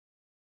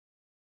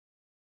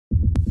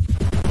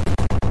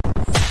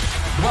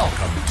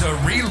to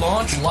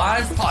Relaunch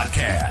Live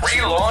Podcast.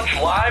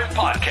 Relaunch Live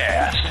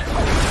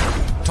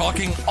Podcast.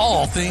 Talking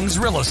all things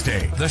real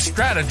estate, the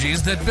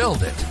strategies that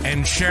build it,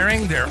 and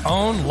sharing their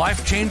own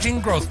life-changing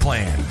growth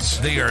plans.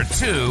 They are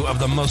two of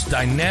the most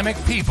dynamic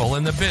people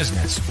in the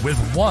business with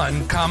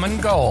one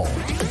common goal: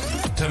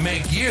 to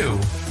make you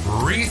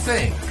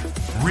rethink,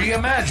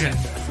 reimagine,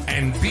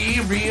 and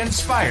be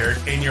re-inspired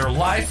in your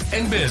life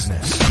and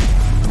business.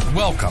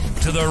 Welcome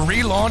to the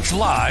Relaunch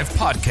Live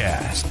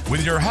Podcast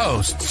with your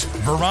hosts,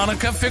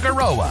 Veronica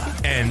Figueroa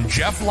and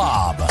Jeff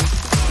Lobb.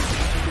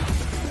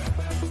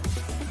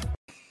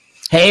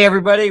 Hey,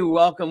 everybody.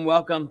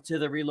 Welcome to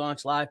the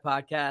Relaunch Live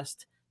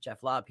Podcast.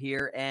 Jeff Lobb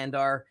here, and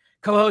our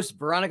co-host,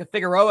 Veronica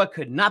Figueroa,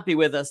 could not be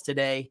with us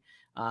today.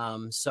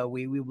 So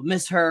we will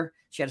miss her.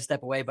 She had to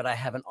step away, but I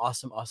have an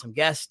awesome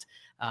guest.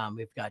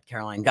 We've got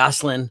Caroline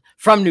Gosselin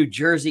from New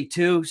Jersey,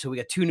 too. So we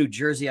got two New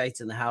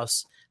Jerseyites in the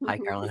house. Hi,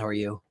 Caroline. How are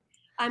you?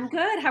 I'm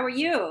good. How are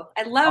you?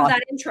 I love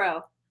that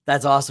intro.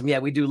 That's awesome. Yeah,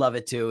 we do love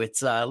it too.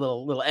 It's a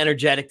little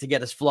energetic to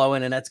get us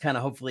flowing, and that's kind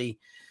of hopefully,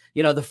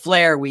 the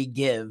flair we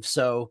give.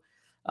 So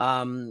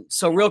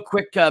real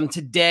quick,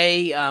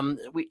 today,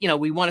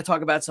 we want to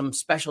talk about some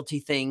specialty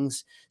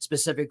things,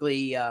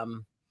 specifically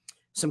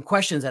some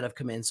questions that have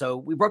come in. So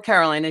we brought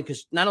Caroline in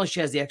because not only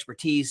she has the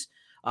expertise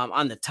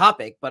on the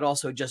topic, but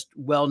also just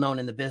well known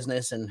in the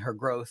business and her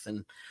growth.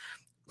 And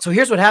so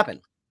here's what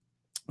happened.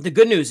 The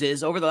good news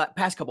is over the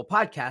past couple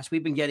podcasts,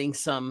 we've been getting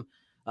some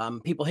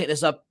people hitting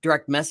us up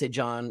direct message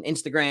on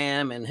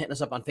Instagram and hitting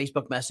us up on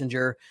Facebook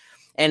Messenger.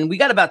 And we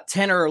got about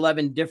 10 or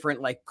 11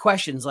 different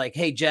questions like,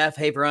 hey, Jeff,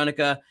 hey,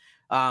 Veronica,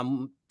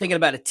 thinking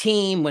about a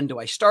team. When do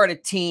I start a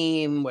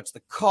team? What's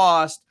the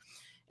cost?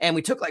 And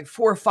we took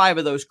 4 or 5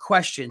 of those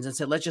questions and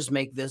said, let's just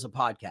make this a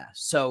podcast.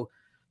 So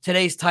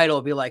today's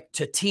title will be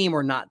to team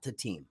or not to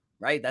team,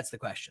 right? That's the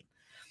question.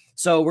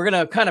 So we're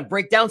going to kind of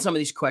break down some of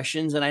these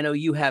questions. And I know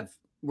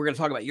we're going to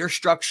talk about your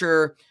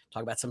structure,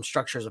 talk about some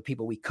structures of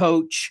people we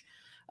coach,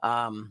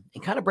 and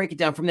kind of break it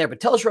down from there. But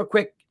tell us real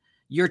quick,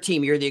 your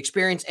team. You're the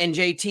Experience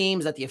NJ team.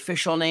 Is that the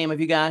official name of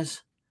you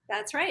guys?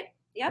 That's right.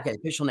 Yeah. Okay,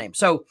 official name.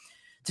 So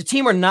to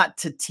team or not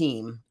to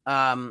team,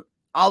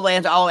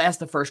 I'll ask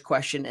the first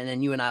question, and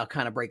then you and I'll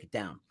kind of break it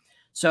down.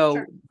 So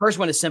sure. First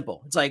one is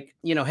simple. It's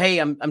hey,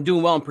 I'm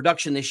doing well in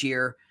production this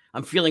year.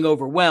 I'm feeling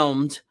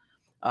overwhelmed.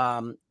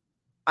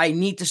 I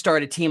need to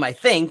start a team, I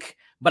think,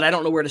 but I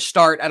don't know where to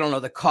start. I don't know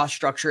the cost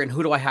structure, and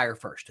who do I hire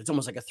first? It's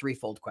almost like a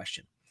threefold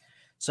question.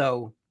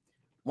 So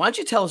why don't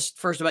you tell us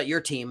first about your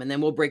team, and then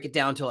we'll break it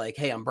down to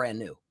hey, I'm brand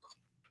new.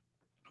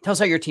 Tell us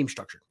how your team's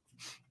structured.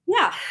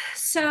 Yeah.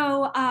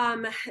 So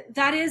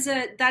that is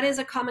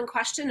a common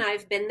question.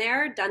 I've been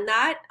there, done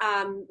that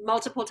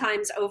multiple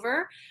times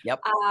over. Yep.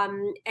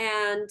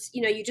 And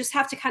you just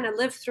have to kind of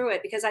live through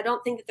it, because I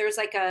don't think that there's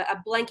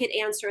a blanket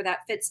answer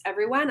that fits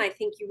everyone. I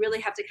think you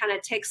really have to kind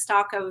of take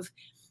stock of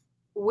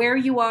where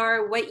you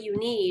are, what you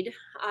need.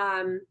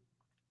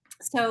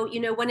 So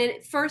when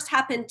it first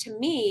happened to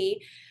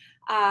me,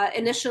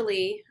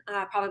 initially,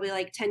 probably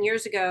 10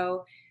 years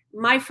ago,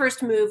 my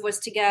first move was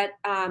to get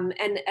an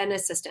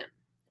assistant.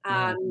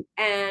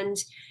 And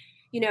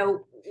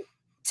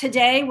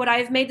today, would I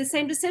have made the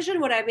same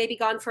decision? Would I have maybe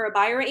gone for a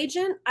buyer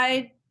agent?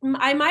 I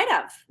might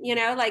have,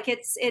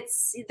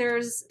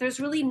 there's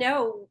really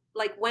no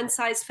one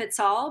size fits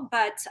all,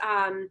 but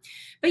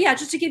yeah,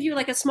 just to give you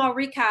a small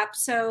recap.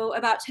 So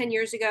about 10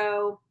 years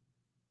ago,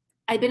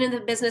 I'd been in the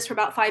business for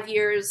about 5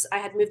 years. I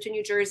had moved to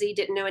New Jersey,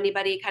 didn't know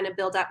anybody, kind of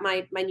build up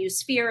my new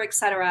sphere, et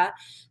cetera.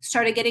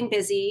 Started getting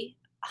busy,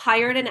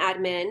 hired an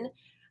admin.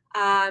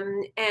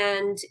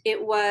 And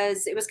it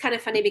was kind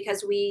of funny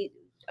because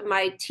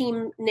my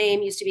team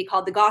name used to be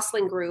called the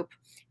Gosselin Group.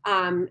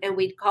 And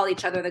we'd call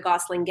each other the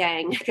Gosselin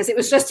Gang because it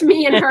was just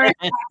me and her in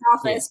the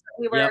office.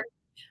 We were,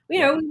 we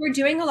were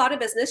doing a lot of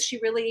business. She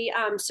really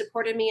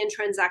supported me in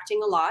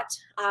transacting a lot.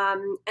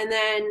 And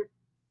then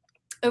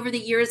over the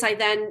years, I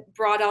then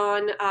brought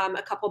on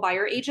a couple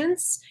buyer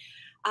agents,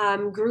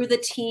 grew the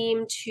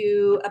team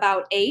to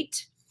about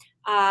 8,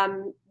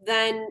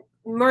 then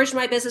merged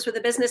my business with a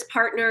business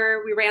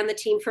partner. We ran the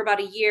team for about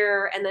a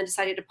year and then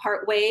decided to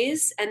part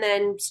ways, and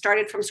then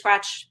started from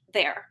scratch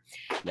there.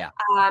 Yeah.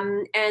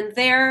 And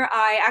there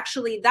I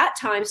actually that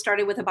time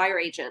started with a buyer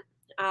agent.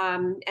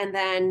 And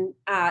then,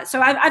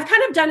 so I've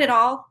kind of done it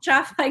all,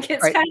 Jeff.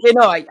 It's right. kind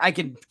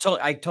of,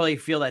 I totally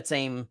feel that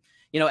same,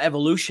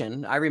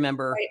 evolution. I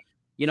remember, right.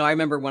 I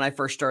remember when I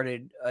first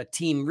started a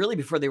team, really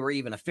before they were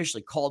even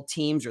officially called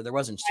teams, or there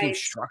wasn't team right.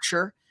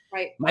 structure.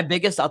 Right.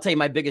 I'll tell you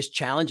my biggest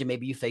challenge, and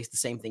maybe you faced the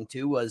same thing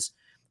too, was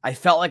I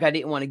felt like I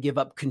didn't want to give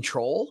up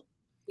control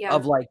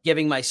of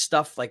giving my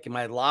stuff, my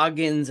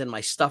logins and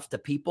my stuff to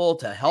people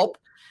to help.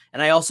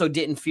 And I also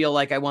didn't feel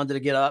like I wanted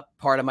to get up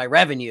part of my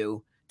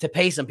revenue to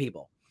pay some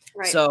people.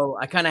 Right. So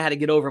I kind of had to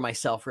get over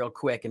myself real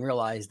quick and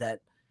realize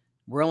that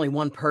we're only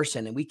one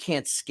person and we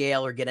can't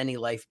scale or get any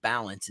life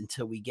balance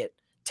until we get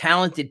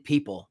talented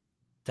people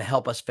to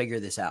help us figure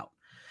this out.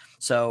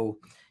 So,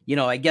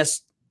 I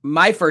guess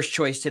my first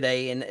choice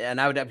today, and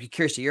I would be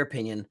curious to your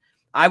opinion,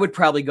 I would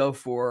probably go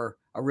for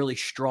a really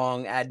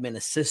strong admin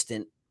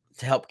assistant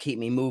to help keep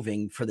me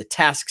moving for the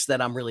tasks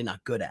that I'm really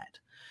not good at.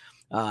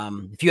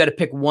 If you had to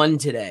pick one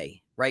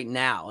today, right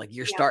now, like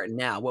you're starting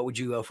now, what would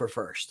you go for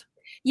first?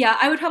 Yeah,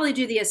 I would probably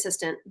do the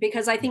assistant,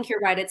 because I think you're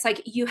right. It's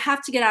like you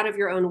have to get out of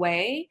your own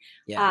way.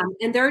 Yeah.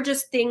 And there are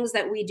just things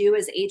that we do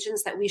as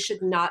agents that we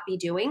should not be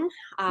doing.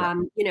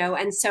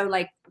 And so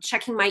like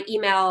checking my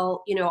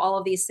email, all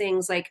of these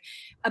things, like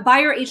a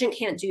buyer agent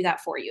can't do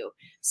that for you.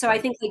 So I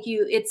think like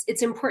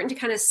it's important to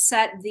kind of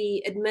set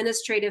the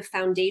administrative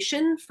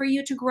foundation for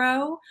you to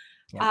grow.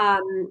 Yeah.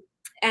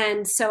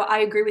 And so I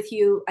agree with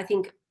you. I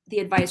think the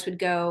advice would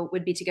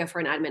be to go for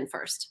an admin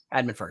first.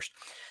 Admin first.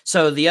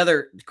 So the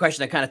other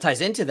question that kind of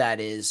ties into that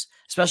is,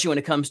 especially when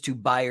it comes to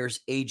buyers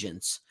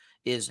agents,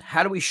 is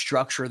how do we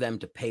structure them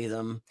to pay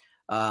them?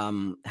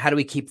 How do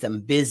we keep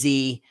them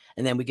busy?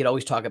 And then we could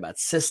always talk about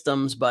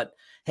systems, but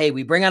hey,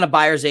 we bring on a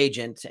buyer's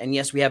agent and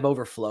yes, we have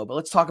overflow, but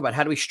let's talk about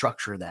how do we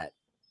structure that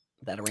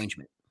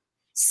arrangement?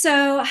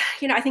 So,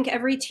 I think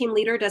every team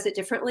leader does it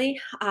differently.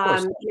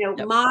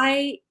 Yep.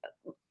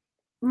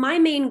 My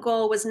main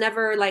goal was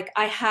never like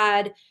I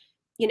had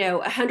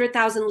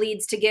 100,000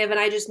 leads to give and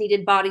I just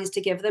needed bodies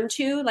to give them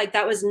to. Like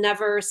that was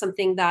never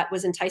something that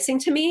was enticing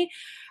to me.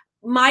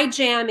 My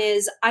jam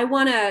is I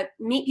want to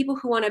meet people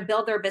who want to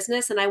build their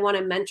business and I want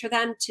to mentor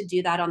them to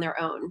do that on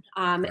their own.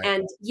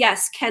 And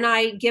yes, can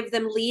I give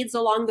them leads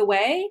along the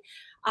way?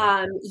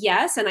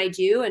 Yes, and I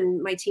do,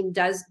 and my team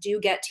do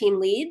get team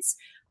leads.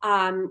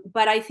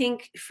 But I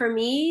think for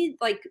me,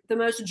 like the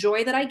most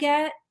joy that I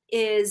get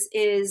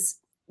is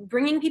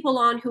bringing people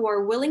on who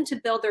are willing to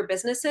build their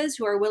businesses,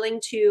 who are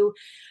willing to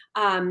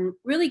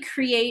really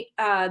create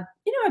a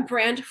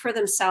brand for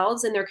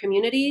themselves in their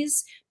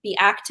communities, be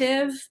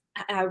active,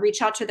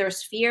 reach out to their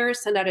sphere,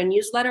 send out a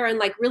newsletter, and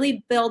like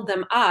really build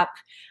them up,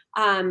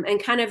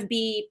 and kind of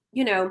be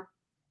the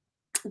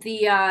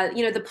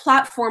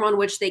platform on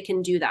which they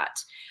can do that.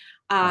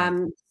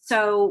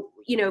 So,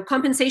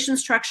 compensation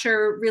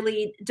structure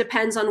really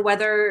depends on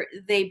whether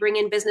they bring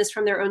in business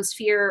from their own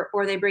sphere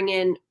or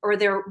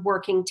they're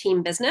working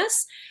team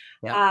business.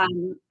 Yeah.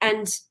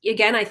 And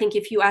again, I think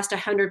if you asked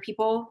 100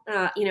 people,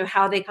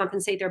 how they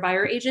compensate their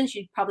buyer agents,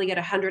 you'd probably get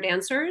 100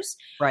 answers.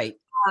 Right.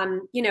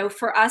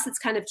 For us, it's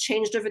kind of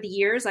changed over the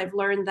years. I've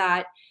learned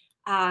that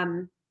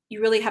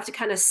you really have to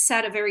kind of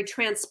set a very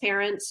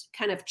transparent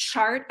kind of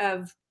chart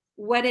of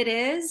what it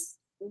is,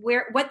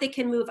 what they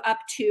can move up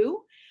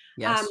to.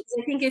 Yes.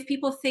 I think if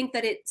people think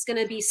that it's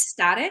going to be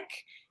static,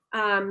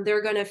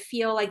 they're going to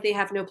feel like they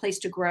have no place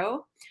to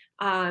grow.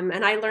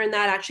 And I learned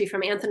that actually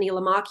from Anthony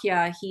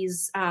Lamacchia.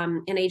 He's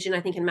an agent, I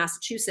think, in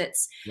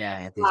Massachusetts. Yeah.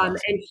 Anthony's awesome.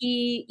 And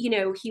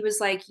he was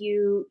like,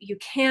 you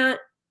can't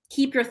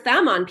keep your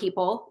thumb on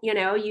people.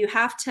 You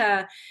have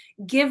to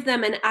give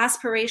them an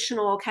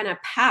aspirational kind of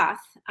path.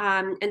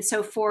 And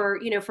so for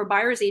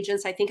buyer's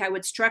agents, I think I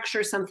would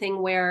structure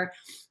something where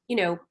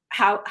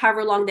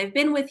however long they've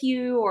been with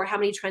you or how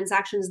many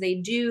transactions they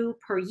do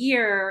per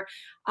year,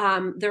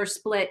 their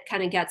split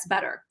kind of gets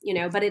better,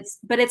 but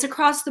it's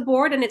across the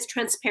board and it's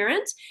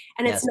transparent,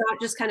 and it's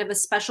not just kind of a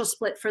special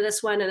split for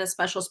this one and a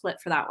special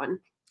split for that one.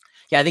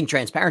 Yeah, I think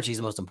transparency is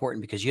the most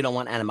important because you don't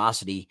want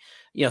animosity.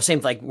 Same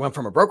like one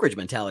from a brokerage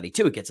mentality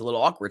too. It gets a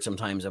little awkward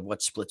sometimes of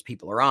what splits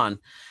people are on.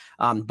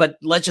 But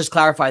let's just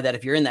clarify that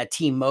if you're in that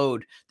team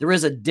mode, there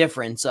is a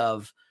difference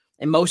of,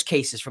 in most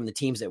cases from the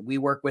teams that we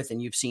work with,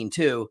 and you've seen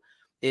too,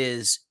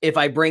 is if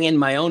I bring in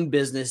my own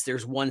business,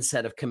 there's one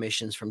set of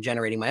commissions from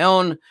generating my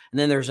own. And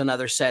then there's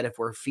another set if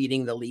we're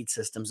feeding the lead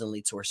systems and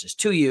lead sources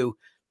to you.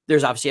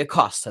 There's obviously a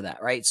cost to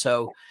that, right?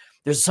 So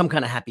there's some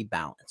kind of happy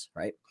balance,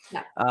 right?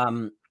 Yeah.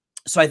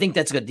 So I think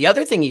that's good. The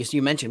other thing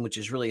you mentioned, which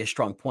is really a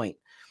strong point,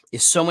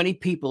 is so many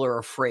people are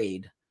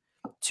afraid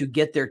to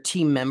get their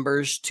team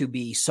members to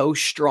be so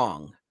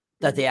strong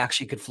that they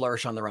actually could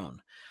flourish on their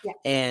own. Yeah.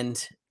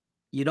 And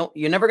you're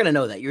never going to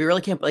know that. You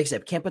really can't, like I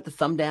said, can't put the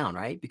thumb down,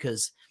 right?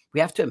 Because we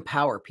have to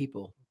empower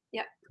people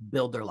to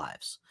build their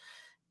lives.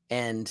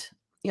 And,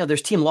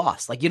 there's team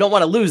loss. Like you don't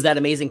want to lose that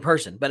amazing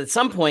person, but at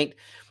some point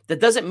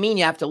that doesn't mean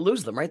you have to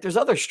lose them, right? There's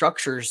other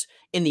structures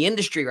in the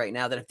industry right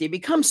now that if they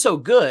become so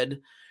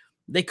good,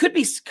 they could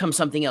become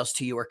something else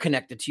to you or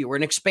connected to you or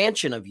an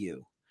expansion of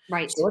you.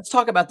 Right. So let's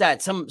talk about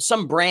that.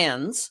 Some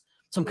brands,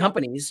 some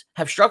companies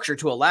have structure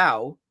to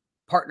allow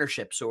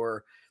partnerships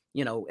or,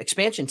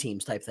 expansion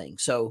teams type thing.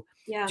 So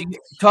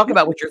talk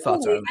about what your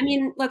thoughts are. I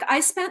mean, look, I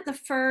spent the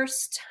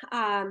first,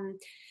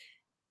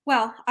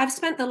 I've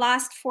spent the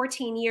last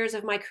 14 years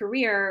of my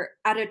career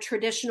at a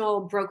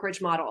traditional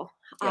brokerage model.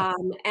 I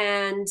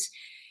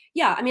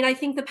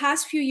think the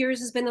past few years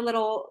has been a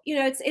little,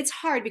 it's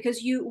hard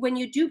because when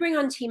you do bring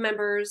on team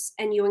members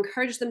and you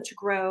encourage them to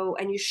grow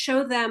and you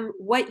show them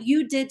what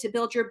you did to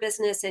build your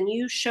business and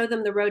you show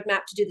them the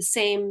roadmap to do the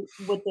same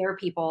with their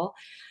people,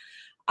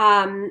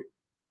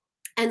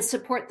 and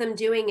support them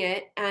doing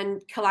it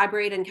and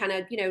collaborate and kind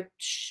of,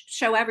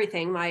 show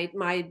everything, my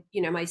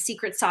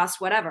secret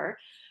sauce, whatever.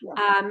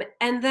 Yeah.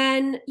 And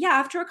then,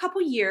 after a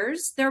couple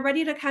years, they're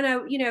ready to kind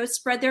of,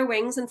 spread their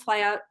wings and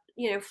fly out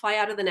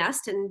of the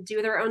nest and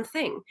do their own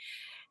thing.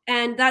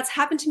 And that's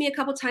happened to me a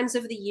couple times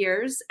over the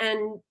years.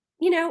 And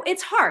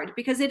it's hard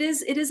because it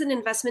is an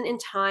investment in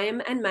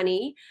time and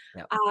money.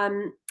 Yep.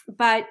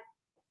 But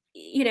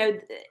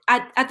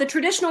at the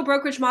traditional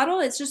brokerage model,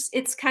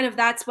 it's kind of,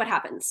 that's what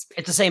happens.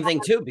 It's the same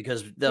thing too,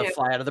 because they'll you know,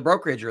 fly out of the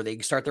brokerage or they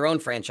start their own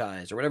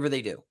franchise or whatever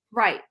they do.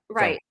 Right.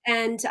 So,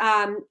 And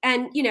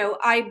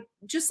I,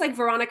 just like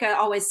Veronica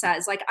always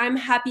says, like, I'm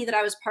happy that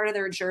I was part of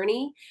their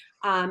journey,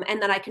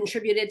 and that I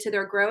contributed to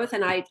their growth,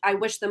 and I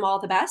wish them all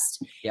the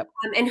best. yep,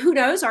 And who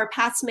knows, our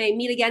paths may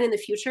meet again in the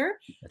future.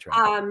 that's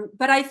right.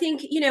 But I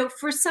think,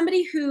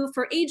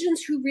 for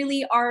agents who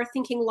really are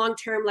thinking long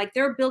term, like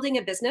they're building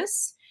a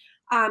business,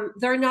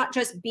 they're not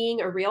just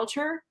being a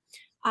realtor.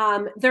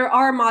 There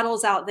are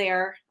models out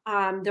there.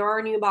 There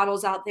are new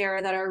models out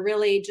there that are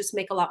really just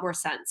make a lot more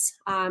sense.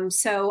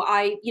 So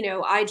I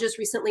just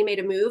recently made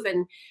a move,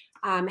 and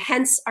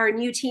hence our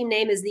new team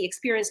name is the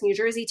Experienced New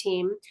Jersey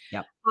team.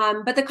 Yep.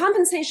 But the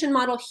compensation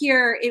model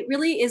here, it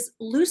really is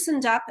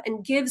loosened up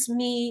and gives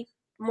me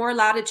more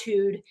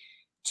latitude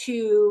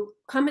to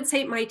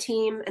compensate my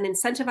team and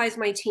incentivize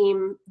my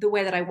team the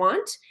way that I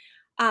want.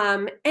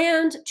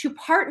 And to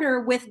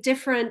partner with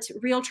different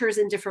realtors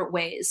in different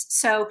ways.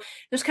 So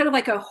there's kind of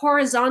like a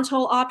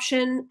horizontal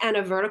option and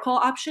a vertical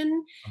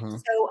option. Mhm.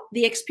 So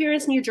the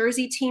Experienced New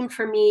Jersey team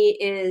for me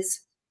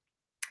is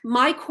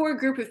my core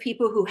group of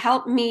people who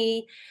help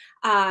me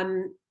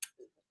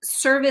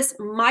service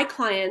my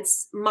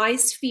clients, my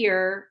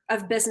sphere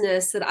of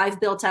business that I've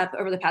built up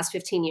over the past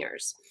 15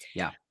 years.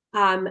 Yeah.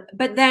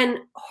 But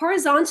then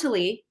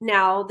horizontally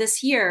now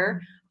this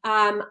year,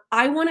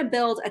 I want to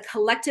build a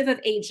collective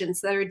of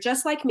agents that are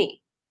just like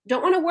me.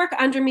 Don't want to work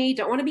under me,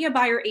 don't want to be a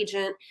buyer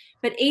agent,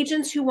 but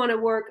agents who want to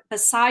work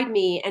beside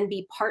me and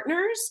be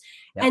partners.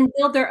 Yep. And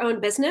build their own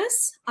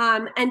business,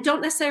 and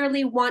don't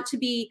necessarily want to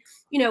be,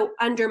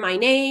 under my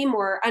name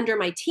or under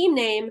my team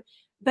name,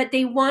 but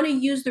they want to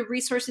use the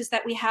resources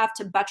that we have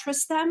to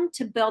buttress them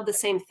to build the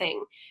same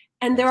thing.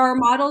 And there are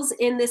models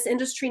in this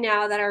industry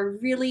now that are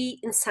really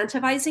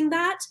incentivizing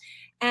that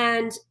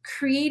and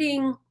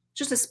creating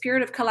just a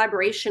spirit of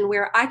collaboration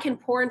where I can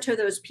pour into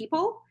those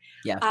people.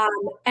 Yeah.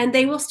 And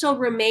they will still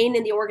remain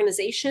in the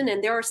organization,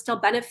 and there are still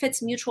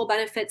benefits, mutual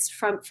benefits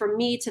from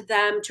me to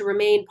them to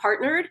remain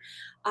partnered.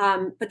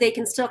 But they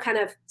can still kind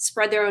of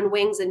spread their own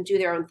wings and do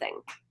their own thing.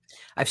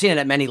 I've seen it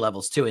at many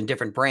levels too, in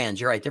different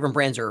brands. You're right. Different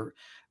brands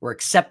we're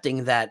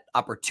accepting that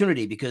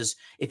opportunity, because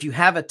if you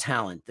have a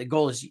talent, the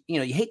goal is,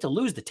 you hate to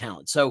lose the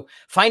talent. So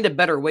find a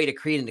better way to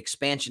create an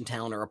expansion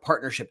talent or a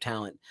partnership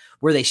talent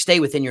where they stay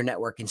within your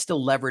network and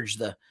still leverage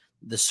the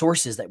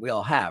sources that we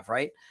all have.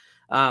 Right.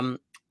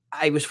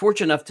 I was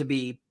fortunate enough to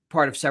be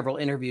part of several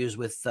interviews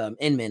with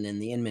Inman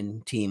and the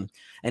Inman team.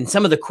 And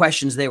some of the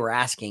questions they were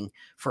asking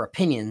for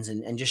opinions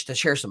and just to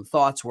share some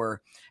thoughts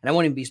were, and I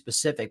won't even be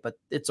specific, but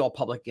it's all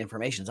public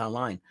information, it's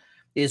online,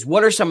 is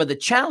what are some of the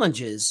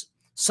challenges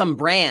some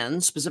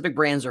brands, specific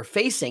brands, are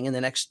facing in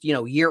the next,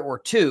 year or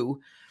two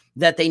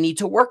that they need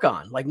to work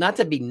on? Like, not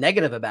to be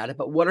negative about it,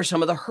 but what are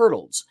some of the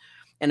hurdles?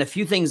 And a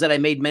few things that I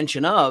made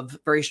mention of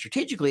very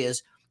strategically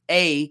is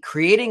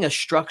creating a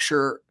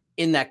structure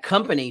in that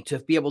company to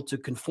be able to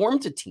conform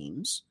to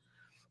teams,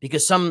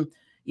 because some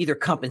either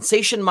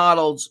compensation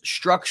models,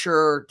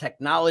 structure,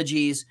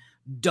 technologies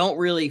don't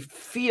really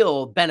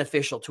feel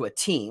beneficial to a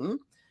team.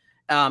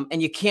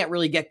 And you can't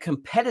really get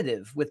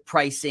competitive with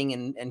pricing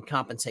and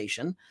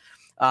compensation.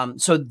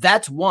 So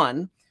that's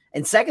one.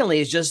 And secondly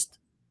is just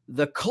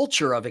the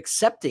culture of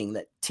accepting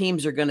that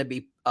teams are going to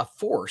be a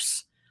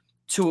force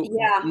to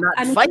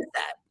fight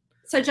that.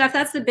 So Jeff,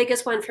 that's the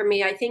biggest one for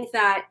me. I think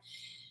that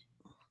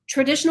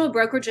traditional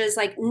brokerages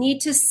need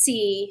to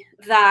see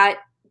that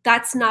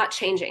that's not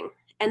changing.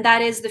 And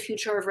that is the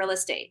future of real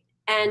estate.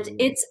 And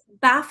it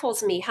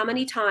baffles me how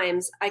many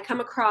times I come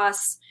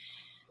across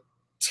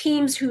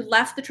teams who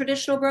left the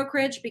traditional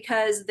brokerage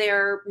because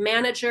their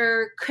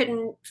manager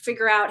couldn't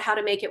figure out how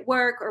to make it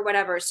work or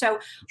whatever. So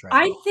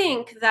I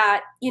think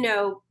that,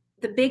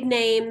 the big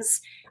names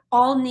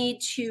all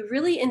need to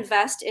really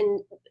invest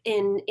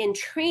in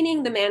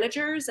training the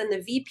managers and the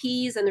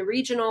VPs and the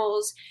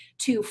regionals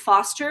to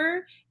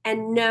foster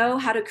and know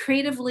how to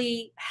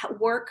creatively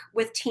work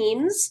with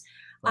teams,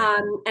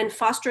 and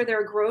foster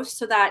their growth,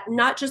 so that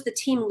not just the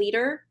team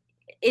leader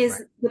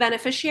is the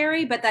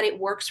beneficiary, but that it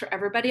works for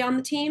everybody on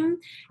the team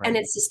and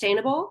it's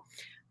sustainable.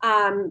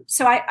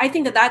 So I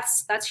think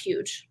that's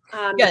huge.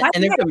 And are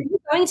you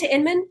going to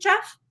Inman,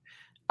 Jeff?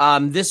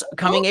 This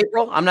coming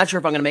April. I'm not sure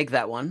if I'm going to make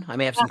that one. I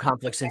may have some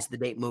conflicts since the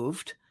date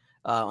moved,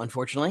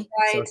 unfortunately.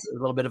 So it's a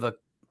little bit of a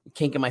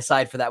kink in my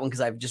side for that one,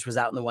 because I just was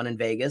out in the one in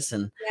Vegas,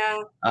 and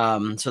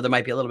so there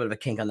might be a little bit of a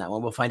kink on that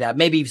one. We'll find out.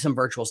 Maybe some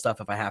virtual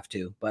stuff if I have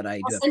to, but I'll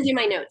send you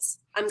my notes.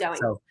 I'm going.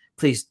 So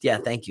please,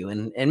 thank you.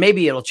 And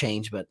maybe it'll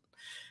change, but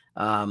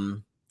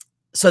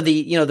so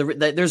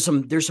there's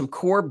some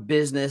core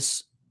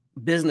business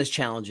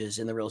challenges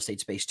in the real estate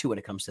space too when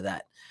it comes to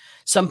that.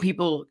 Some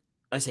people,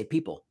 I say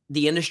people,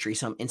 the industry,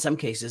 in some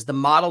cases, the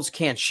models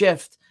can't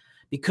shift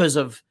because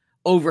of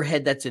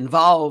overhead that's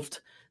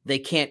involved. They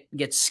can't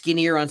get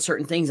skinnier on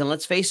certain things. And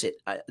let's face it,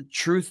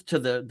 truth to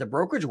the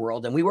brokerage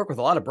world, and we work with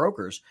a lot of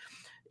brokers,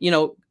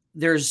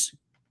 there's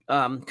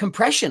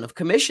compression of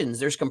commissions.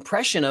 There's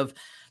compression of,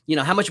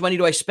 how much money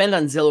do I spend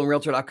on Zillow and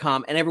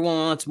Realtor.com? And everyone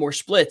wants more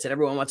splits and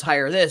everyone wants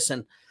higher this.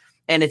 And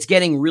it's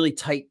getting really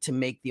tight to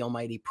make the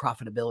almighty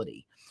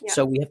profitability. Yeah.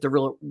 So we have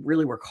to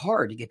really work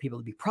hard to get people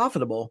to be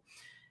profitable.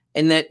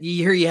 And that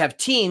here you have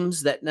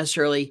teams that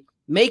necessarily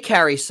may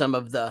carry some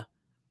of the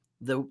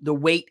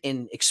weight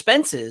in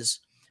expenses,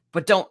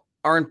 but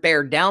aren't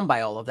bared down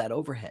by all of that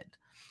overhead.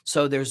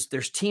 So there's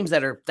teams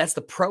that's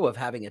the pro of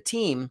having a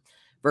team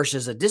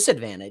versus a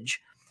disadvantage.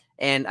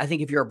 And I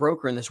think if you're a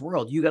broker in this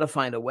world, you got to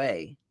find a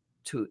way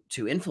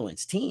to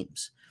influence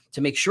teams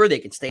to make sure they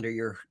can stay under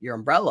your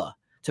umbrella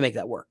to make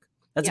that work.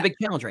 That's a big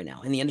challenge right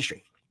now in the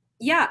industry.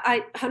 Yeah,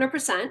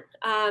 100%.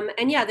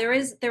 And yeah, there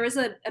is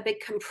a big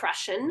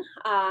compression,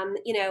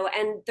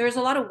 and there's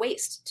a lot of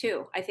waste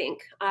too, I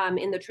think,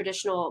 in the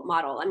traditional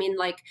model. I mean,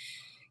 like,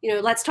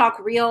 let's talk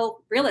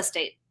real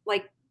estate.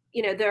 Like,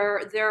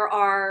 there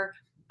are,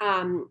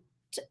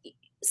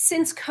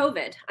 since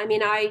COVID, I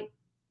mean,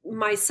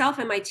 myself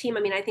and my team, I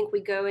mean, I think we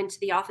go into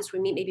the office, we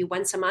meet maybe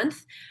once a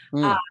month.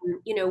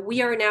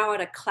 We are now at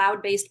a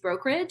cloud-based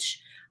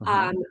brokerage,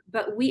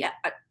 but we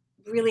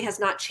really has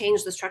not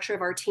changed the structure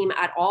of our team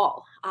at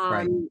all.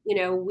 Right.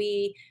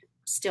 We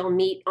still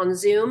meet on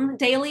Zoom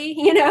daily,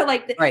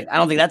 right. I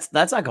don't think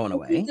that's not going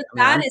away.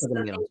 That is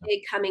something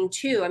big coming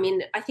too. I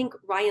mean, I think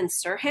Ryan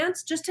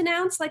Serhant just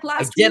announced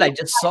last week. I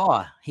just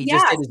saw, he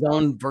just did his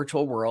own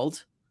virtual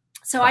world.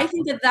 So I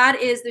think that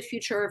is the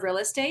future of real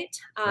estate.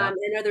 I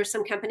know there's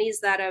some companies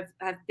that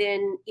have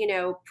been,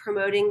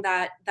 promoting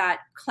that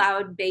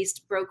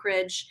cloud-based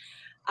brokerage,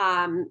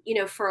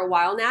 for a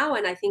while now.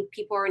 And I think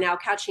people are now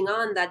catching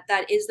on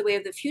that is the way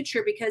of the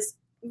future, because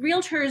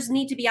realtors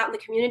need to be out in the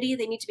community.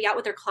 They need to be out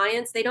with their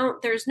clients.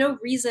 There's no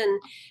reason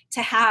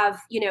to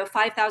have,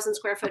 5,000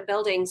 square foot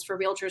buildings for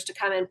realtors to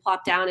come and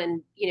plop down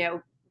and,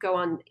 go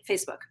on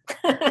Facebook.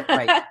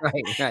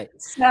 Right.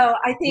 So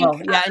I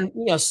think,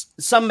 and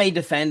some may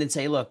defend and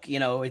say, look,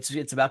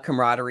 it's about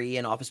camaraderie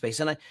and office space.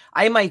 And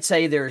I might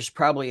say there's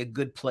probably a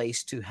good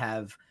place to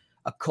have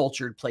a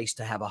cultured place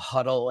to have a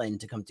huddle and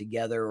to come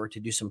together or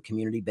to do some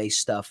community-based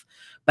stuff.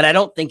 But I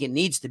don't think it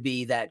needs to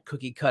be that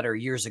cookie cutter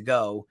years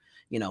ago,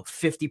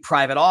 50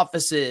 private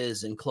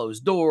offices and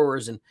closed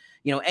doors. And,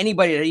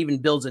 anybody that even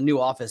builds a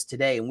new office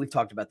today, and we've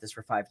talked about this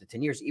for 5 to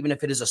 10 years, even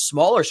if it is a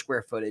smaller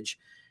square footage,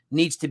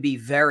 needs to be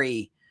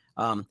very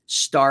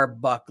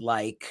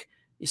Starbucks-like.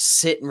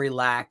 Sit and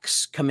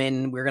relax, come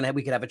in.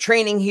 We could have a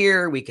training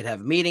here. We could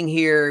have a meeting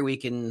here. We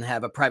can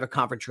have a private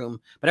conference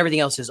room, but everything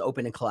else is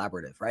open and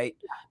collaborative, right?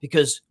 Yeah.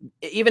 Because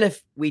even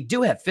if we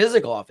do have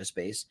physical office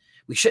space,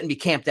 we shouldn't be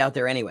camped out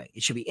there anyway.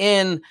 It should be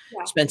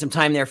spend some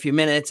time there, a few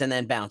minutes, and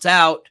then bounce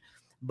out.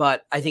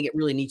 But I think it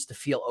really needs to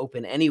feel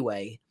open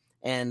anyway.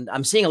 And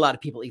I'm seeing a lot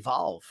of people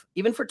evolve,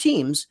 even for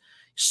teams,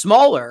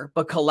 smaller,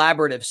 but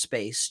collaborative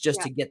space just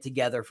to get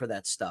together for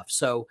that stuff.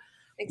 So,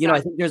 exactly.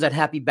 I think there's that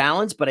happy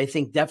balance, but I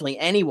think definitely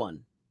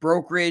anyone,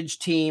 brokerage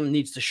team,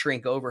 needs to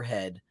shrink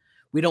overhead.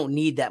 We don't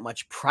need that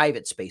much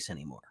private space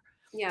anymore.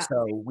 Yeah.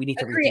 So we need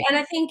to agree. And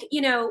I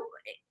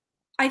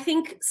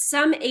think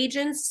some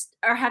agents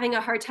are having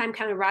a hard time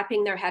kind of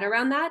wrapping their head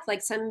around that.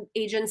 Like some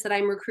agents that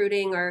I'm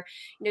recruiting are,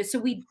 so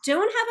we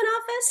don't have an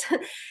office.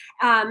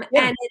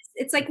 And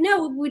it's like,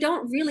 no, we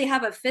don't really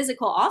have a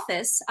physical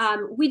office.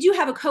 We do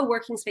have a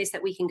co-working space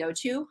that we can go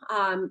to.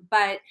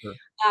 But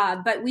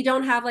we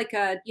don't have like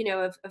a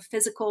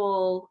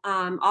physical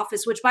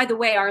office, which, by the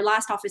way, our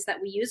last office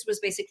that we used was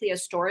basically a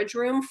storage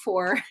room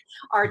for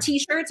our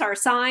t-shirts, our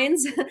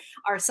signs,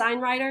 our sign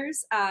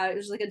writers. It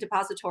was like a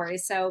depository.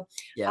 So,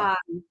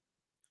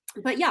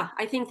 but yeah,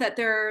 I think that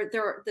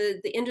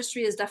the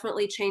industry is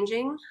definitely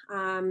changing.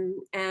 We'll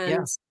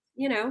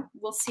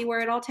see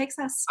where it all takes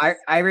us.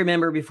 I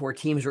remember before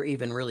teams were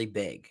even really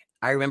big,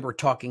 I remember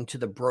talking to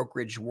the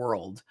brokerage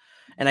world,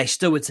 and I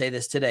still would say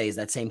this today, is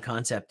that same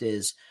concept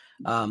is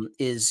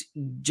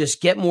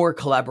just get more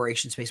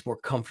collaboration space, more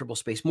comfortable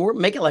space,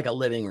 make it like a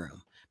living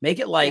room. Make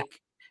it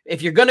like,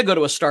 if you're going to go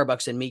to a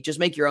Starbucks and meet, just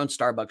make your own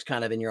Starbucks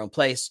kind of in your own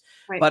place.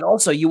 Right. But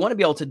also you want to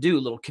be able to do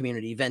little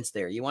community events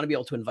there. You want to be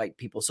able to invite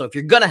people. So if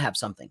you're going to have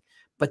something,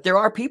 but there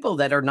are people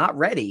that are not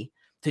ready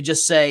to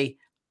just say,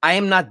 I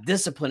am not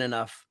disciplined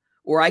enough,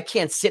 or I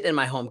can't sit in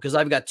my home because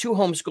I've got 2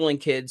 homeschooling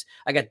kids.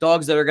 I got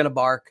dogs that are going to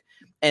bark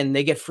and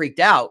they get freaked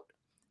out.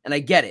 And I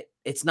get it.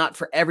 It's not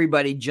for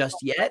everybody just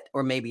yet,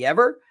 or maybe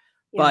ever.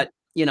 Yeah. But,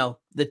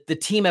 the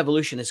team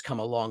evolution has come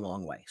a long,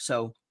 long way.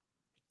 So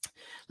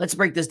let's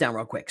break this down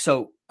real quick.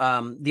 So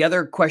the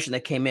other question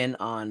that came in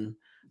on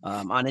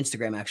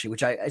Instagram, actually,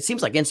 it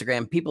seems like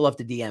Instagram, people love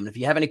to DM. If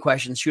you have any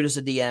questions, shoot us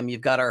a DM.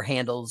 You've got our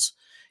handles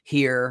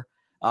here,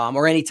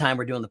 or anytime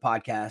we're doing the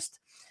podcast.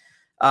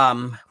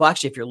 Well,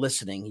 actually, if you're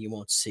listening, you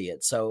won't see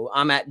it. So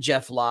I'm at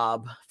Jeff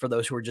Lobb for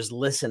those who are just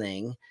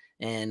listening.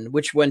 And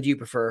which one do you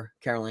prefer,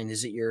 Caroline?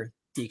 Is it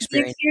the Experience?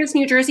 The Experience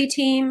New Jersey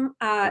team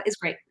is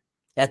great.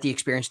 At the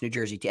Experience New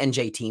Jersey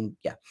NJ team.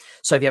 Yeah.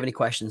 So if you have any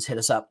questions, hit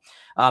us up.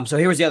 So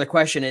here was the other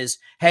question is,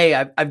 hey,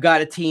 I've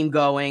got a team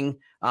going.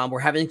 We're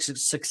having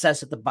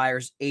success at the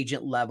buyer's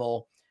agent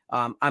level.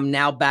 I'm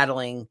now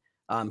battling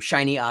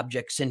shiny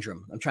object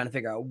syndrome. I'm trying to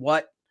figure out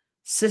what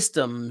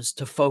systems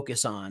to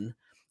focus on,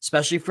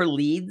 especially for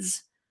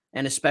leads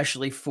and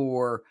especially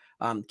for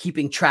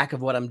keeping track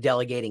of what I'm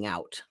delegating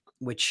out,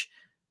 which,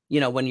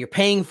 when you're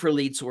paying for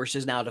lead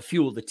sources now to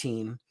fuel the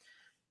team,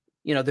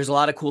 there's a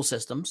lot of cool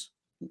systems.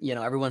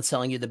 Everyone's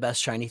selling you the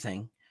best shiny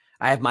thing.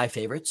 I have my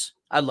favorites.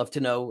 I'd love to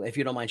know, if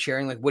you don't mind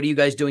sharing, like, what are you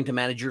guys doing to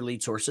manage your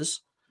lead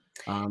sources?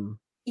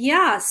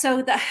 Yeah,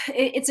 so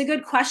it's a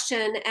good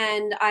question,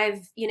 and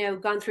I've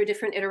gone through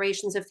different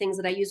iterations of things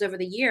that I use over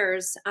the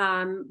years.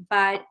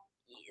 But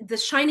the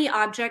shiny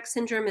object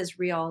syndrome is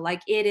real.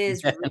 Like, it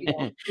is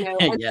real.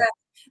 And Yeah,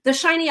 the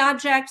shiny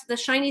object, the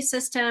shiny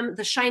system,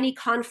 the shiny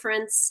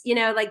conference.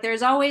 Like,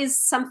 there's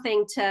always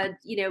something to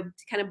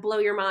kind of blow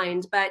your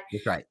mind. But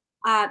that's right.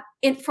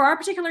 for our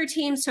particular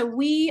team, so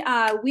we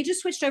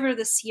just switched over to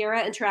the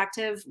Sierra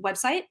Interactive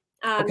website.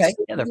 Okay,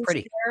 So yeah, we they're use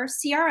pretty. their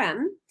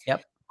CRM.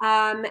 Yep.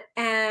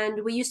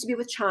 And we used to be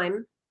with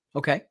Chime.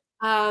 Okay.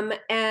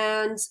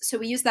 And so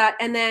we use that.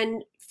 And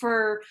then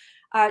for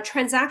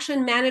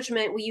transaction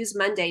management, we use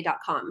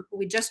Monday.com.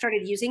 We just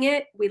started using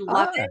it. We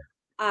love it.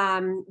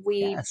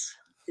 Yes.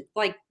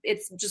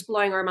 It's just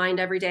blowing our mind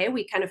every day.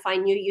 We kind of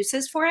find new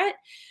uses for it.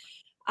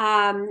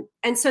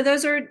 And so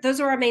those are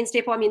our main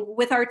staple. I mean,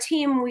 with our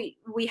team,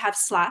 we have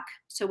Slack.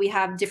 So we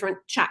have different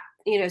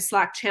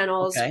Slack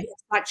channels, Okay.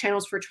 Slack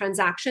channels for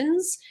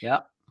transactions.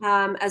 Yep.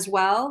 As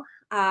well.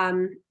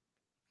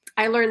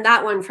 I learned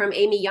that one from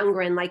Amy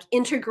Youngren, like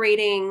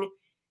integrating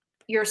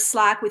your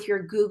Slack with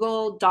your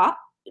Google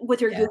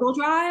Google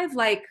Drive,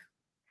 like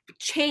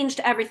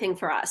changed everything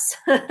for us.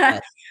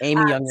 Yes.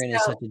 Amy Youngren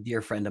is so- such a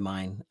dear friend of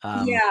mine.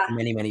 Yeah. For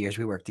many, many years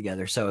we worked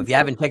together. So if you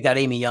haven't checked out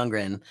Amy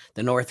Youngren,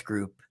 the North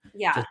Group,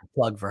 Yeah. just a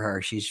plug for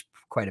her. She's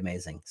quite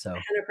amazing. So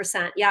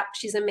 100%. Yeah,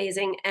 she's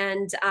amazing.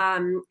 And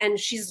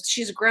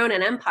she's grown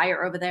an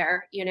empire over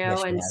there,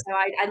 Yes, she and has. so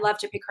I'd love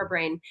to pick her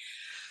brain.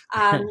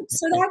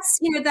 So that's,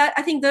 that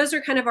I think those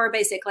are kind of our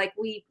basic, like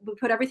we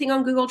put everything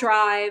on Google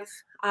Drive.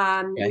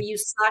 Okay. We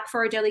use Slack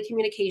for our daily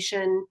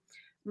communication,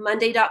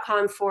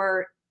 Monday.com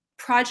for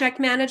project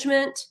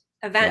management,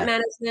 event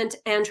management,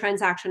 and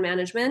transaction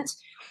management.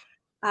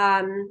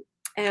 Trello,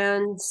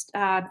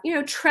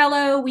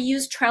 we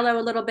use Trello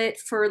a little bit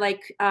for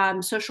like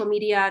social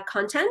media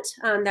content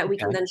that we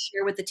can then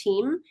share with the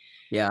team.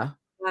 Yeah.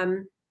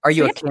 Are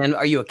you a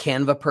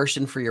Canva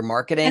person for your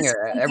marketing? Yes,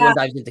 Or everyone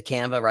dives into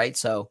Canva, right?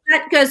 So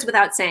that goes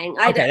without saying.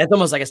 okay, that's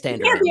almost like a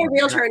standard. You can't be a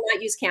realtor and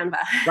not use Canva.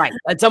 Right.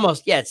 It's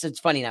almost, it's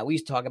funny now. We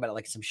used to talk about it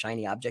like some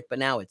shiny object, but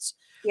now it's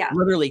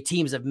literally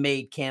teams have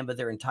made Canva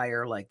their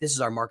entire, like, this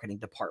is our marketing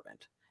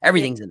department.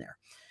 Everything's in there.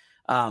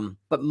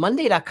 But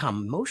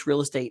Monday.com, most real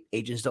estate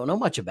agents don't know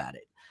much about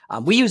it.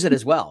 We use it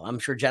as well. I'm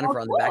sure Jennifer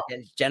on the back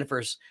end.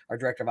 Jennifer's our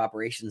director of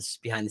operations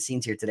behind the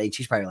scenes here today.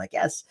 She's probably like,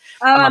 yes.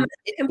 With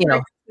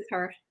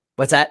her.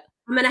 What's that?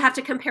 I'm going to have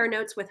to compare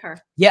notes with her.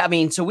 Yeah. I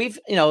mean, so we've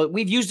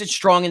used it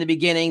strong in the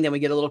beginning, then we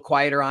get a little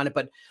quieter on it.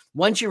 But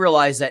once you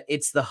realize that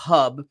it's the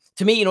hub,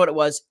 to me, you know what it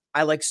was?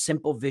 I like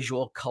simple,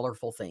 visual,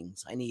 colorful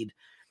things. I need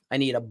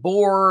a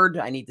board.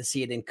 I need to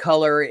see it in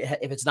color.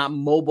 If it's not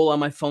mobile on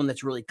my phone,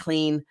 that's really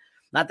clean.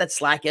 Not that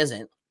Slack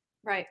isn't.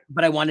 Right.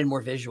 But I wanted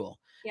more visual.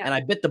 Yeah. And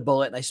I bit the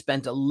bullet and I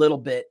spent a little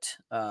bit,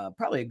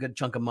 probably a good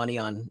chunk of money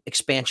on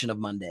expansion of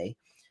Monday.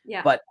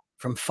 Yeah. But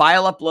from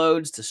file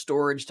uploads to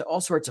storage to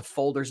all sorts of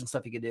folders and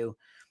stuff you could do,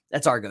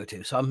 that's our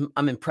go-to. So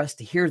I'm impressed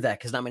to hear that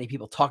because not many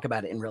people talk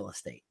about it in real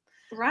estate.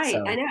 Right.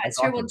 So I know. It's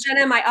awesome. true. Well,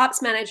 Jenna, my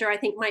ops manager, I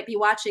think might be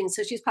watching.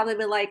 So she's probably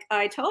been like,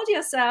 I told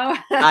you so.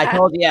 I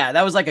told you. Yeah,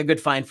 that was like a good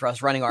find for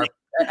us running our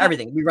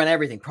everything. We run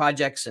everything,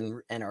 projects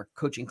and our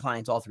coaching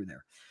clients all through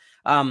there.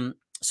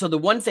 So the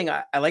one thing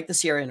I like the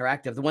Sierra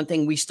Interactive, the one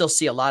thing we still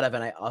see a lot of,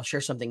 and I'll share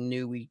something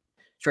new we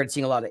started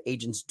seeing a lot of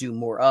agents do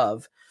more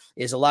of,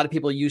 is a lot of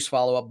people use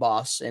Follow Up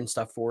Boss and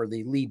stuff for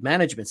the lead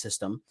management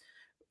system.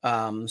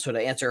 So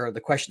to answer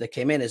the question that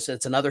came in, is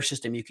it's another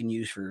system you can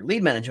use for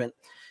lead management.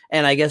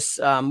 And I guess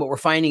what we're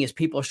finding is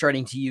people are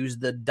starting to use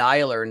the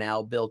dialer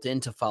now built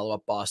into Follow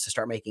Up Boss to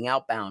start making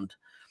outbound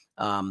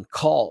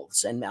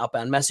calls and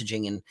outbound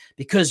messaging. And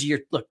because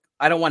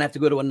I don't want to have to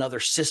go to another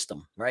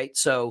system, right?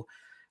 So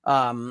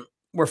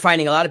we're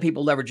finding a lot of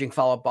people leveraging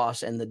Follow Up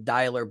Boss and the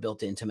dialer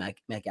built in to make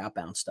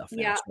outbound stuff.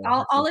 Yeah,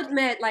 so I'll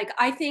admit, like,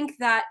 I think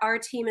that our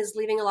team is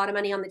leaving a lot of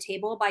money on the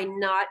table by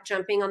not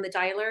jumping on the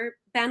dialer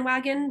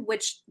bandwagon,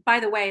 which,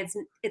 by the way,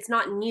 it's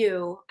not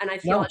new. And I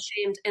feel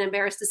ashamed and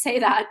embarrassed to say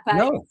that,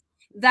 but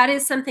that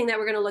is something that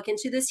we're going to look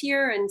into this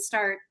year and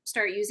start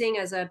using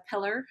as a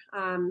pillar.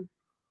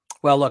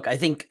 Well, look, I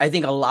think a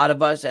lot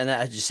of us, and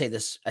I just say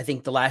this, I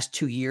think the last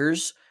 2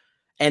 years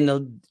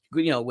and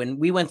when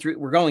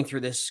we're going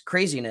through this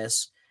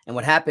craziness, and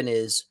what happened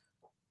is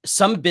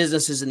some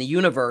businesses in the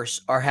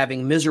universe are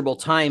having miserable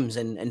times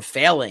and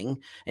failing.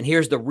 And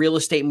here's the real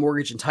estate,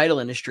 mortgage, and title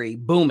industry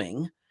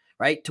booming,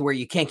 right? To where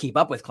you can't keep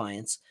up with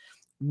clients.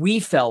 We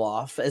fell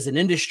off as an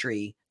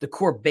industry, the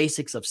core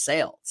basics of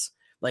sales.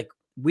 Like,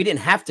 we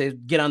didn't have to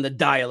get on the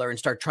dialer and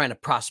start trying to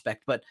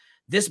prospect, but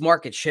this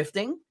market's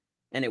shifting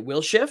and it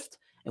will shift.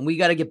 And we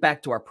got to get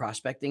back to our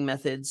prospecting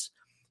methods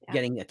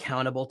getting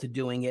accountable to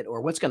doing it.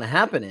 Or what's going to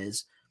happen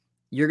is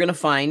you're going to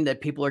find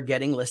that people are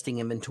getting listing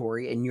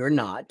inventory and you're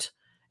not.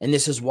 And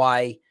this is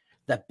why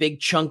that big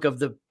chunk of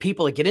the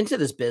people that get into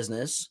this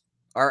business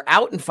are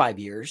out in 5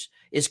 years,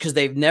 is because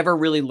they've never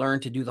really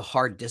learned to do the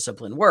hard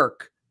discipline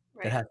work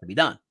that has to be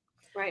done.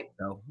 Right.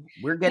 So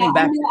we're getting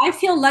back. I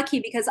feel lucky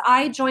because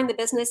I joined the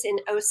business in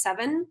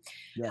 2007,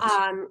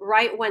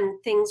 right when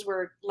things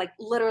were like,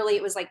 literally,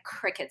 it was like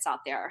crickets out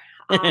there.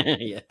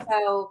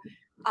 So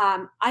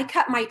I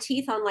cut my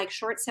teeth on like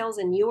short sales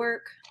in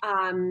Newark.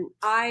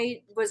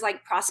 I was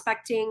like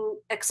prospecting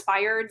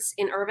expireds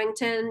in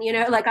Irvington,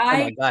 like oh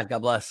my God, God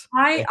bless.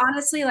 I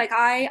honestly, like,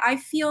 I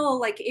feel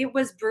like it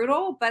was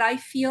brutal, but I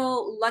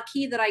feel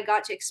lucky that I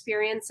got to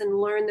experience and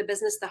learn the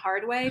business the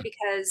hard way,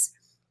 because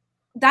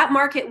that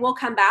market will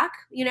come back.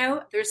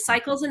 There's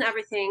cycles and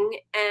everything.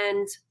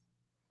 And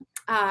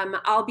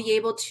I'll be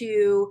able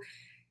to,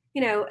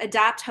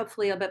 adapt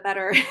hopefully a bit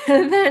better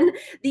than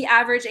the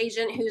average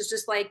agent who's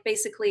just like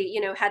basically,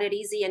 had it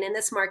easy. And in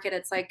this market,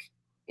 it's like,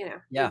 and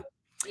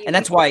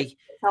that's why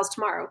sells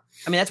tomorrow.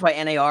 I mean, that's why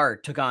NAR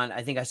took on,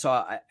 I think I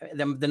saw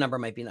the number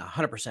might be not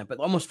 100%, but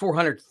almost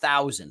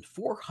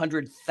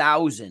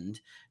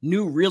 400,000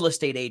 new real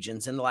estate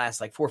agents in the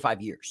last like 4 or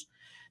 5 years.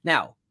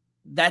 Now,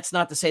 that's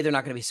not to say they're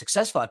not going to be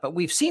successful at, but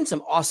we've seen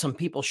some awesome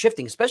people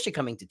shifting, especially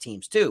coming to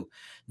teams too.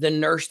 The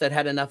nurse that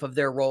had enough of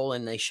their role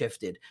and they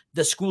shifted.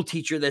 The school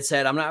teacher that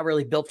said, I'm not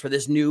really built for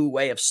this new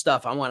way of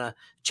stuff. I want to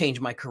change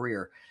my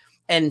career.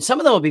 And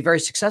some of them will be very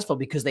successful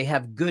because they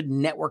have good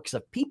networks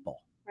of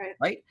people,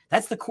 right?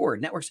 That's the core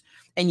networks.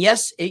 And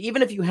yes,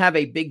 even if you have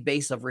a big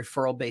base of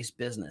referral-based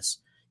business,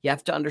 you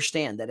have to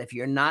understand that if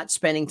you're not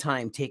spending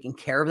time taking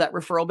care of that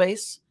referral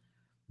base,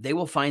 they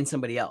will find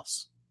somebody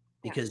else.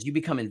 Because you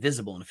become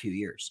invisible in a few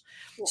years.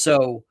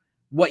 So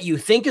what you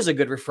think is a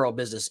good referral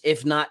business,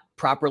 if not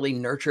properly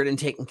nurtured and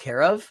taken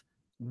care of,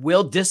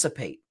 will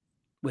dissipate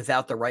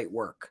without the right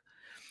work.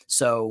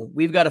 So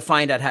we've got to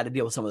find out how to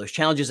deal with some of those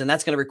challenges. And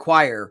that's going to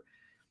require,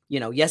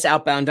 yes,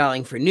 outbound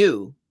dialing for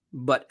new,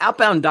 but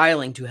outbound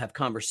dialing to have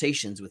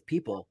conversations with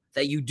people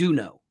that you do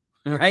know.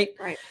 Right.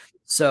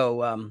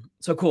 So,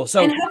 so cool.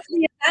 So, and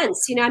hopefully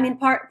events,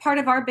 part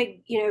of our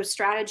big,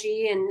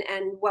 strategy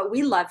and what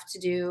we love to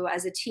do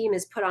as a team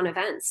is put on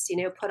events,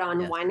 put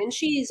on wine and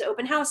cheese,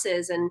 open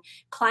houses and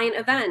client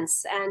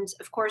events. And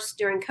of course,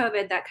 during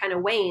COVID, that kind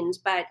of waned,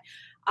 but,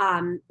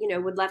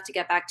 would love to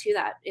get back to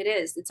that.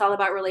 It's all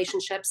about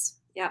relationships.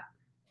 Yeah.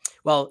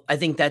 Well, I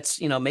think that's,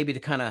 maybe to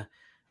kind of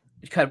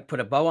put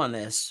a bow on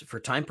this for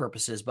time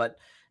purposes, but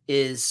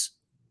is,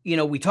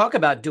 we talk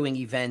about doing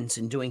events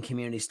and doing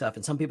community stuff.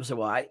 And some people say,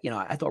 well, I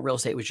thought real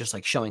estate was just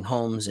like showing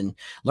homes and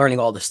learning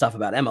all the stuff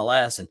about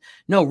MLS. And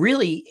no,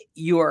 really,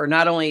 you are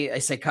not only a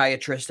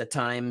psychiatrist at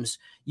times,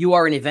 you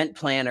are an event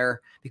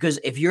planner, because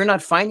if you're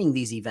not finding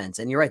these events,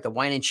 and you're right, the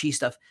wine and cheese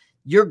stuff,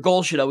 your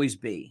goal should always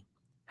be,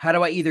 how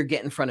do I either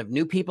get in front of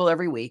new people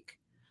every week,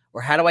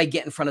 or how do I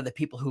get in front of the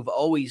people who've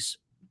always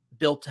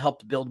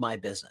helped build my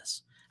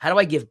business? How do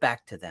I give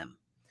back to them?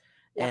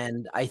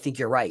 And I think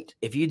you're right.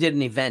 If you did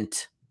an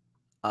event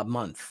a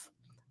month,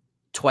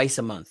 twice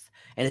a month,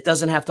 and it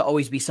doesn't have to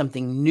always be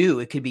something new.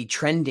 It could be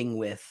trending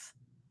with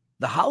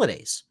the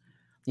holidays.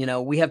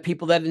 We have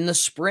people that in the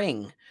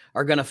spring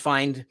are going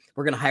to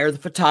we're going to hire the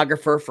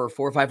photographer for $400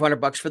 or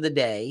 $500 for the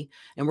day.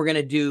 And we're going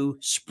to do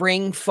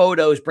spring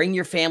photos, bring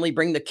your family,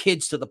 bring the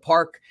kids to the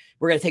park.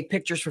 We're going to take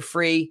pictures for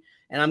free.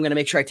 And I'm going to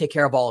make sure I take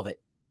care of all of it.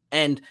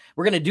 And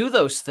we're going to do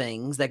those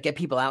things that get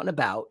people out and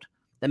about,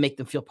 that make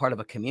them feel part of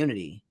a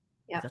community.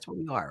 Yeah. That's what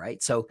we are,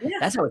 right? So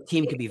that's how a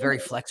team can be very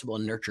flexible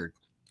and nurtured.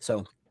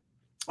 So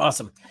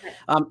awesome.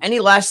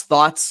 Any last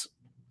thoughts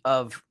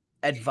of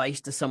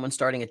advice to someone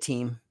starting a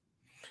team?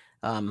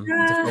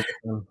 I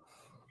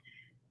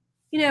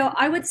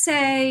would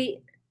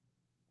say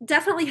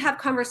definitely have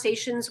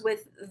conversations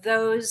with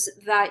those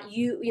that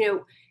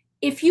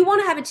if you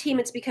want to have a team,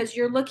 it's because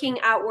you're looking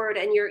outward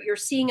and you're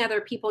seeing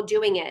other people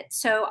doing it.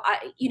 So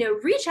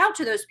reach out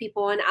to those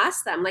people and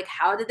ask them, like,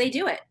 how did they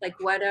do it? Like,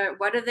 what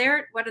are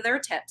their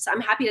tips? I'm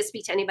happy to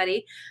speak to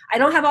anybody. I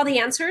don't have all the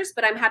answers,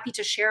 but I'm happy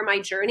to share my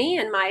journey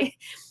and my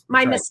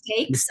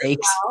mistakes as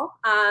well.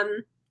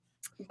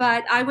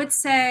 But I would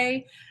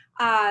say,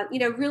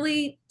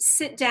 really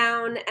sit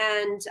down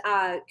and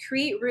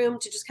create room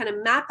to just kind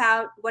of map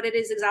out what it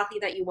is exactly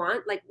that you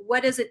want. Like,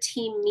 what does a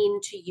team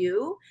mean to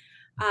you?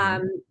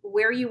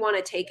 Where you want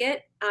to take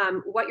it,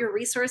 what your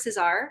resources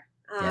are,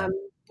 and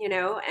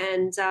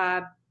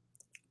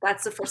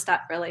that's the first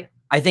step, really.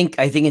 I think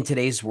in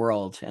today's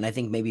world, and I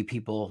think maybe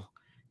people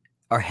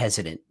are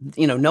hesitant,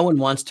 no one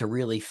wants to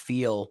really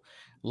feel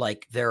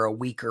like they're a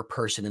weaker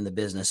person in the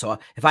business. So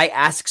if I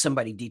ask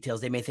somebody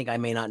details, they may think I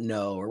may not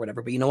know or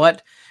whatever, but you know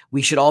what?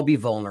 We should all be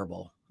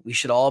vulnerable. We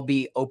should all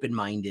be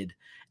open-minded.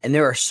 And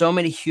there are so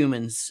many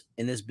humans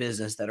in this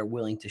business that are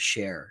willing to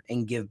share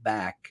and give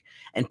back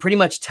and pretty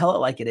much tell it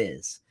like it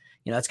is.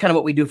 That's kind of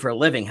what we do for a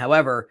living.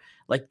 However,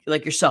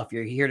 like yourself,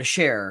 you're here to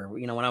share.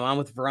 When I'm on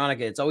with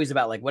Veronica, it's always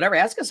about like, whatever,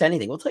 ask us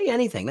anything. We'll tell you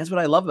anything. That's what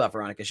I love about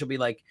Veronica. She'll be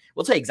like,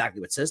 we'll tell you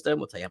exactly what system,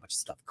 we'll tell you how much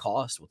stuff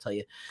costs. We'll tell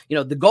you,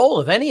 the goal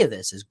of any of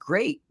this is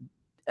great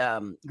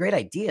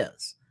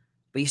ideas,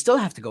 but you still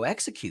have to go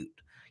execute.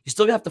 You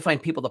still have to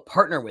find people to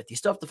partner with. You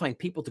still have to find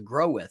people to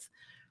grow with.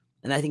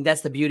 And I think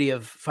that's the beauty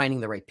of finding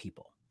the right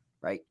people.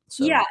 Right.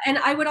 So, yeah. And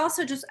I would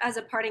also, just as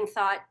a parting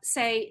thought,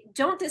 say,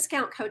 don't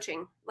discount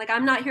coaching. Like,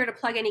 I'm not here to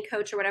plug any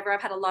coach or whatever.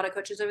 I've had a lot of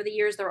coaches over the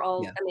years. They're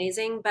all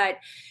amazing. But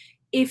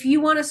if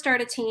you want to start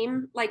a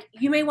team, like,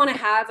 you may want to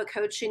have a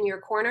coach in your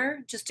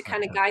corner just to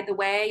kind of guide the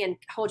way and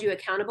hold you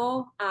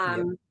accountable.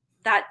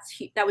 That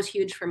was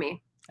huge for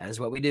me. That is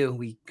what we do.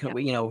 We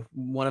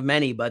one of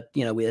many, but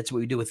that's what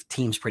we do with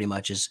teams pretty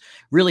much, is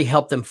really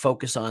help them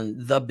focus on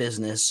the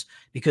business,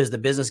 because the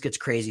business gets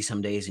crazy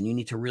some days and you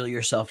need to reel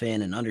yourself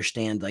in and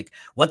understand, like,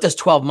 what does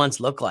 12 months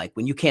look like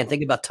when you can't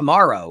think about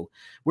tomorrow?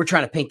 We're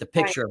trying to paint the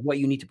picture of what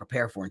you need to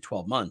prepare for in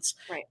 12 months,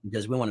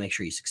 because we want to make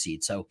sure you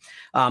succeed. So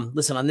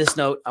listen, on this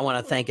note, I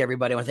want to thank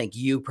everybody. I want to thank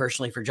you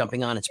personally for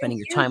jumping on and spending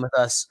your time with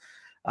us.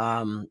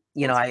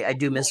 I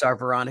do miss our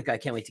Veronica. I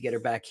can't wait to get her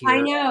back here. I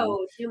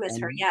know. Do miss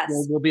her. Yes.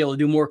 We'll be able to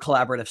do more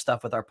collaborative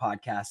stuff with our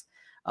podcast.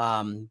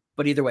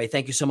 But either way,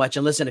 thank you so much.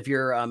 And listen, if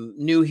you're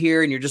new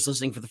here and you're just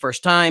listening for the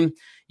first time,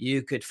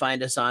 you could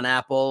find us on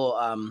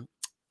Apple,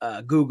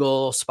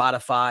 Google,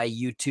 Spotify,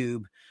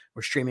 YouTube.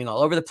 We're streaming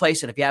all over the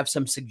place. And if you have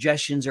some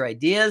suggestions or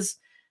ideas,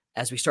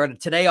 as we started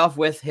today off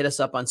with, hit us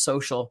up on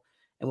social,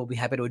 and we'll be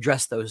happy to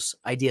address those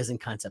ideas and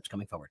concepts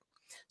coming forward.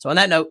 So on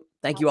that note,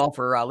 thank you all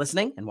for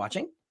listening and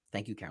watching.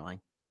 Thank you, Caroline.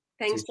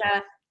 Thanks,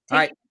 Jeff. All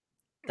right.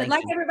 Good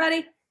luck,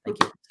 everybody.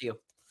 Thank you. See you.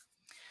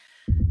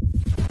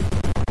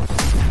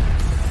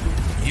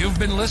 You've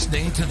been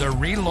listening to the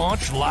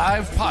Relaunch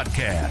Live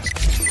podcast,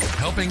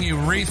 helping you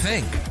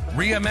rethink,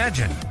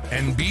 reimagine,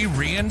 and be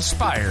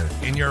re-inspired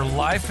in your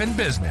life and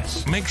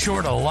business. Make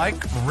sure to like,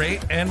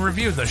 rate, and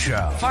review the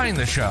show. Find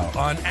the show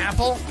on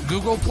Apple,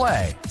 Google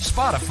Play,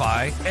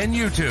 Spotify, and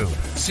YouTube.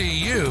 See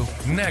you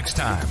next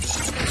time.